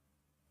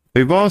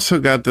 They've also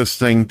got this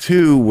thing,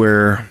 too,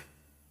 where...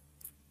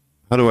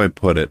 How do I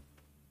put it?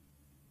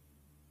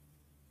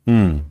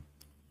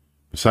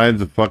 besides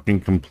the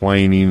fucking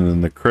complaining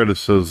and the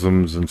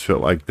criticisms and shit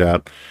like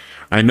that,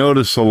 I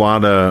notice a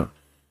lot of,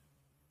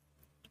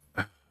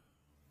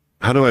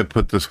 how do I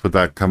put this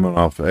without coming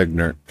off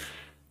ignorant?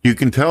 You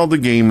can tell the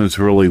game is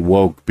really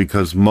woke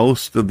because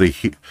most of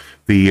the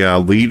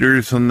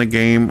leaders in the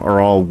game are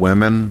all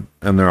women,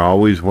 and they're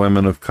always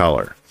women of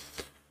color.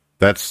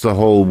 That's the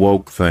whole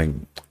woke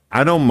thing.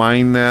 I don't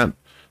mind that,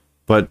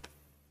 but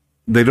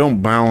they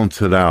don't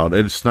balance it out.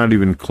 It's not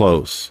even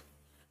close.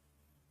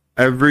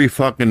 Every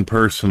fucking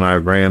person I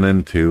ran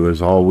into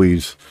is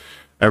always,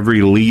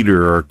 every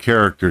leader or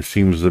character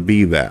seems to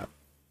be that.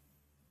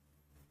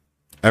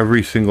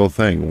 Every single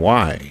thing.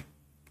 Why?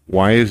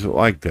 Why is it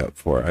like that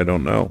for? I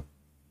don't know.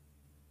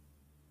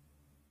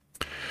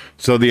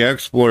 So the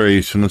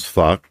exploration is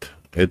fucked.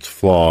 It's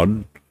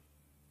flawed.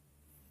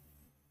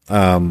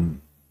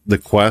 The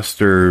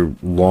quests are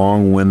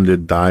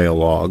long-winded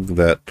dialogue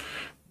that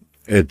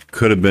it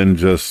could have been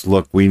just,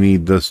 look, we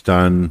need this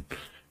done,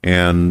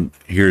 and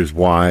here's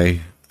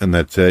why, and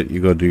that's it.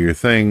 You go do your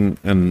thing,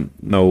 and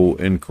no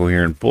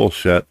incoherent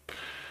bullshit.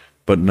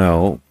 But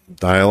no,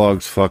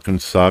 dialogues fucking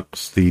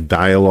sucks. The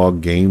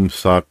dialogue game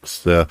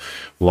sucks. The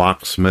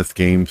locksmith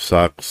game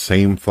sucks.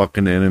 Same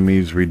fucking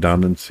enemies,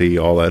 redundancy,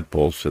 all that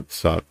bullshit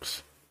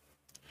sucks.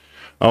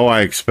 Oh,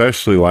 I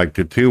especially liked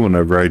it too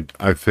whenever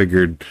I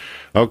figured,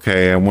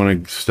 okay, I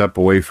want to step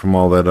away from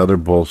all that other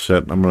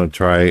bullshit and I'm going to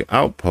try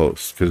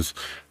Outposts, because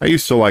I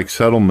used to like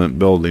settlement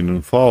building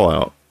in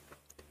Fallout.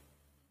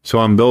 So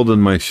I'm building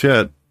my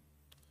shit,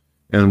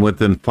 and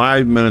within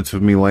 5 minutes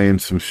of me laying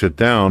some shit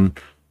down,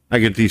 I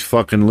get these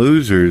fucking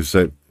losers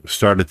that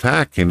start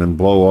attacking and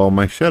blow all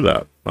my shit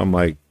up. I'm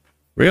like,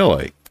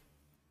 really?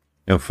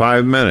 In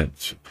 5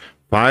 minutes.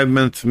 5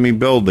 minutes of me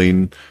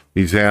building,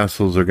 these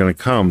assholes are going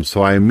to come.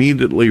 So I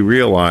immediately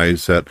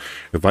realized that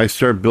if I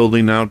start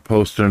building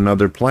outposts on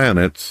other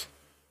planets,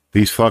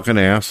 these fucking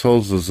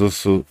assholes,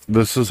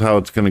 this is how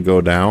it's going to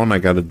go down. I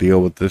got to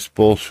deal with this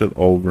bullshit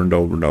over and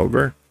over and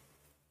over.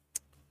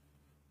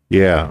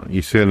 Yeah,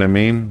 you see what I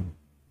mean?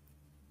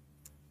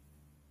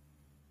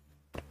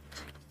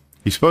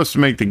 He's supposed to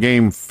make the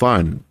game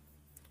fun.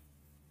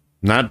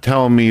 Not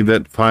tell me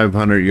that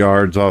 500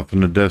 yards off in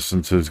the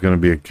distance is going to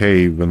be a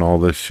cave and all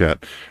this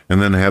shit,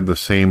 and then have the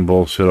same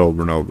bullshit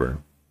over and over.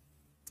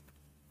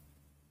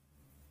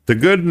 The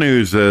good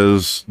news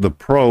is, the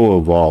pro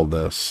of all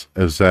this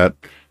is that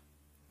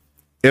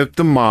if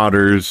the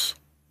modders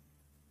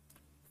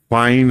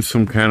find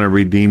some kind of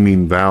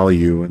redeeming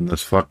value in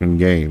this fucking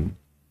game,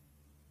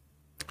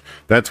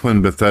 that's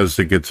when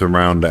Bethesda gets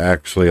around to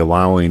actually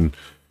allowing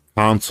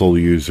console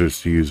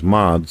users to use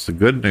mods. The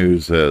good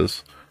news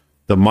is,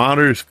 the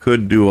modders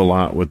could do a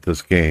lot with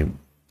this game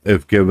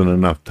if given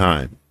enough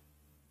time.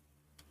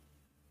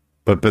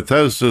 But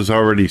Bethesda's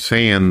already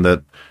saying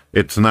that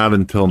it's not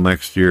until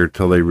next year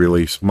till they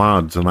release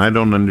mods, and I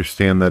don't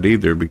understand that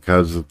either,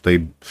 because if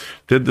they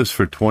did this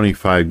for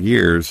 25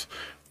 years,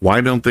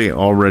 why don't they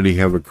already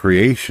have a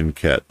creation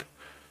kit?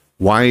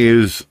 Why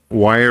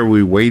are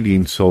we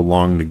waiting so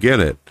long to get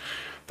it?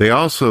 They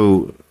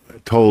also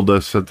told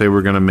us that they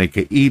were going to make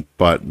an eat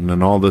button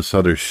and all this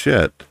other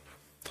shit.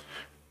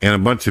 And a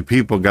bunch of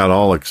people got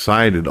all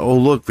excited. Oh,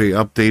 look, they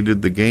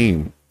updated the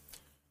game.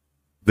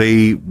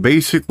 They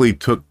basically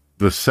took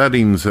the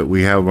settings that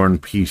we have on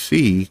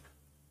PC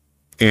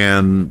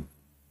and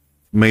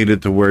made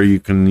it to where you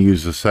can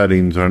use the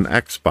settings on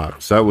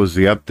Xbox. That was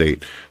the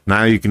update.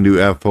 Now you can do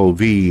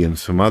FOV and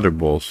some other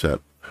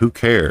bullshit. Who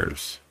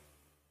cares?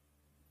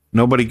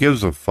 Nobody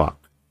gives a fuck.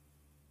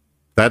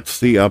 That's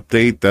the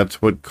update.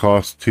 That's what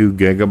cost 2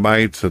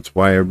 gigabytes. That's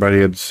why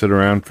everybody had to sit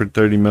around for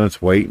 30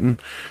 minutes waiting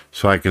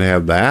so I could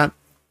have that.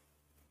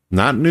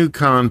 Not new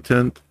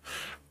content,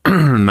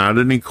 not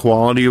any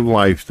quality of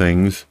life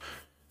things,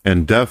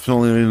 and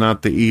definitely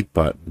not the eat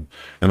button.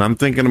 And I'm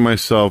thinking to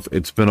myself,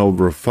 it's been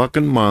over a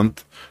fucking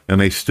month and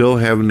they still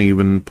haven't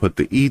even put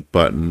the eat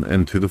button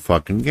into the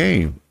fucking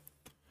game.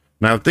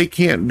 Now, if they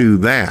can't do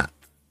that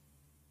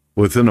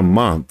within a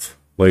month,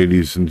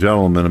 ladies and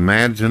gentlemen,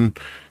 imagine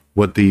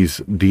what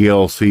these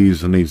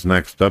DLCs and these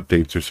next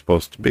updates are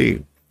supposed to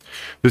be.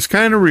 This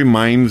kind of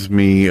reminds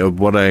me of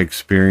what I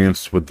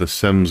experienced with the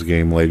Sims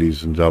game,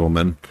 ladies and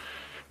gentlemen.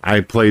 I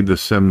played the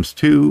Sims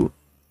 2,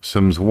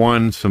 Sims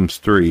 1, Sims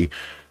 3,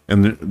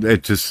 and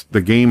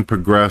the game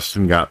progressed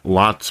and got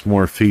lots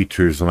more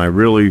features, and I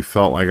really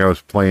felt like I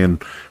was playing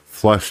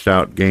fleshed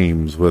out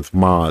games with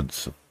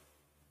mods.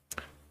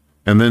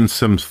 And then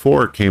Sims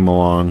 4 came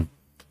along,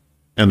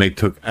 and they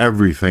took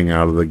everything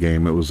out of the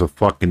game. It was a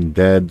fucking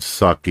dead,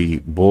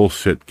 sucky,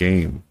 bullshit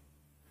game.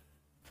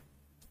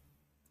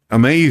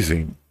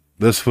 Amazing.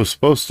 This was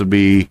supposed to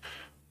be...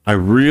 I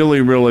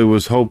really, really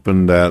was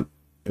hoping that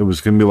it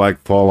was going to be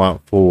like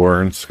Fallout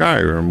 4 and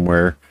Skyrim,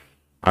 where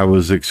I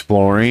was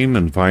exploring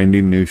and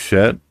finding new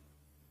shit.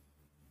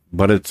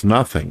 But it's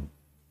nothing.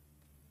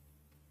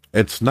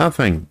 It's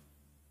nothing.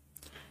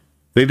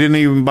 They didn't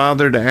even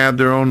bother to add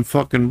their own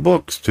fucking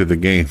books to the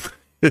game.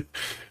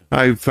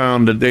 I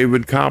found a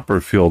David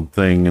Copperfield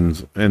thing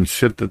and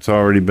shit that's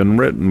already been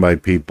written by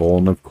people.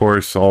 And of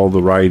course, all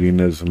the writing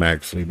isn't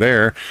actually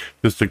there.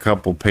 Just a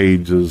couple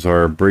pages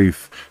or a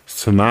brief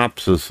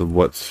synopsis of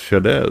what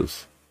shit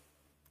is.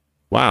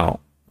 Wow.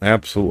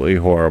 Absolutely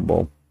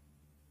horrible.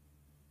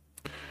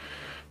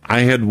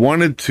 I had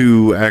wanted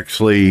to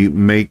actually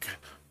make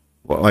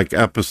like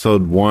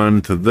episode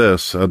 1 to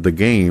this of the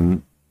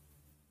game,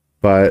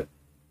 but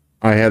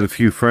I had a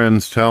few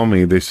friends tell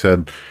me, they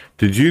said,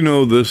 did you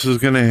know this is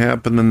going to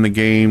happen in the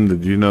game?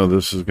 Did you know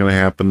this is going to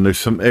happen? There's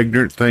some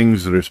ignorant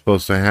things that are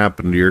supposed to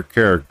happen to your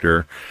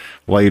character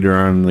later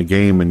on in the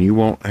game, and you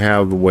won't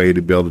have a way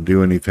to be able to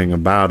do anything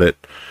about it,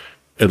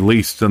 at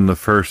least in the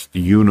first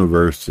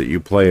universe that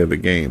you play of the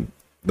game.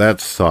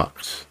 That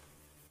sucks.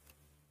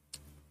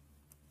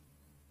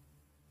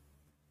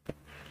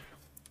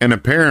 And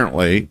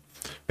apparently,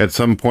 at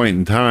some point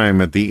in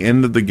time, at the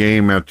end of the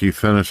game, after you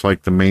finish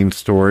like the main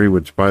story,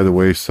 which by the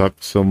way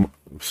sucked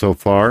so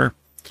far,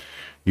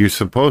 you're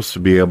supposed to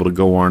be able to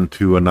go on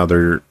to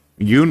another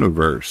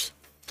universe.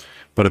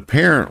 But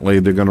apparently,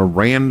 they're going to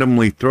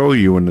randomly throw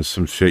you into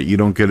some shit. You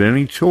don't get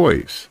any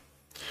choice.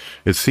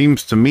 It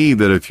seems to me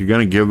that if you're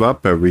going to give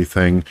up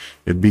everything,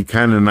 it'd be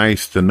kind of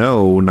nice to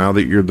know, now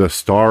that you're the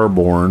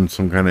Starborn,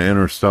 some kind of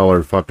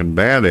interstellar fucking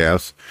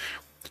badass,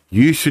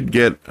 you should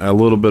get a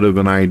little bit of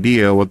an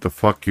idea what the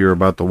fuck you're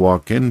about to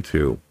walk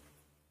into.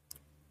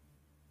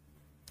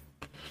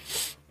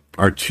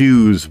 Or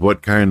choose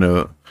what kind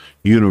of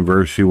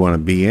universe you want to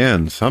be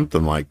in,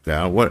 something like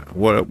that.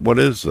 What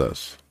is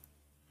this?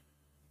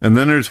 And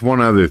then there's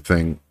one other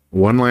thing.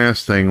 One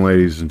last thing,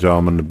 ladies and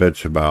gentlemen, to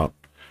bitch about.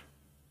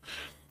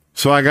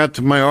 So I got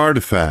to my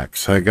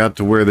artifacts. I got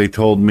to where they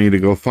told me to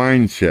go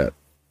find shit.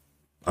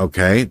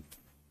 Okay.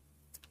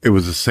 It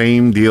was the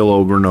same deal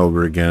over and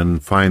over again.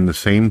 Find the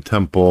same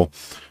temple.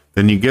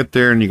 Then you get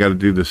there and you got to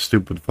do this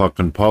stupid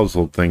fucking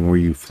puzzle thing where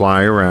you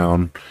fly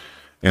around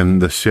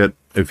and the shit,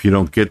 if you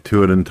don't get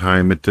to it in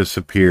time, it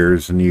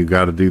disappears, and you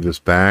got to do this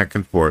back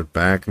and forth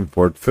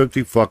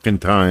 50 fucking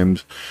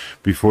times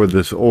before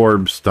this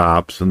orb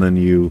stops, and then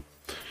you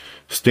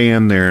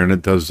stand there and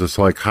it does this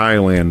like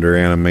Highlander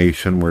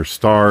animation where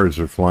stars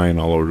are flying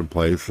all over the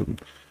place. And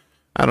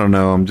I don't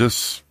know, I'm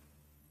just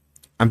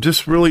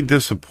really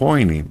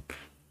disappointing.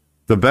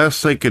 The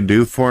best they could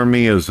do for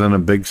me is in a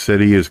big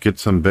city is get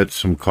some bitch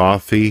some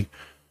coffee,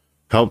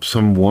 help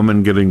some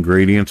woman get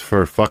ingredients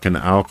for fucking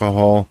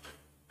alcohol,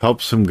 help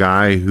some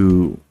guy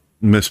who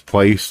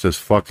misplaced his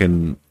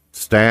fucking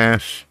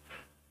stash,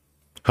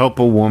 help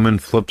a woman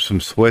flip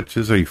some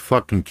switches. Are you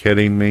fucking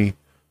kidding me?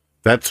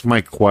 That's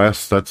my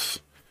quest.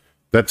 That's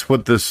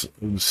what this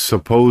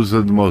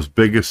supposed most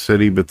biggest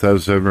city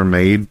Bethesda ever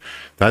made.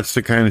 That's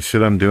the kind of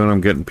shit I'm doing.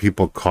 I'm getting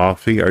people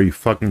coffee. Are you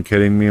fucking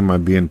kidding me? Am I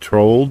being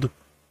trolled?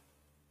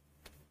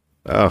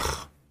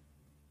 Ugh.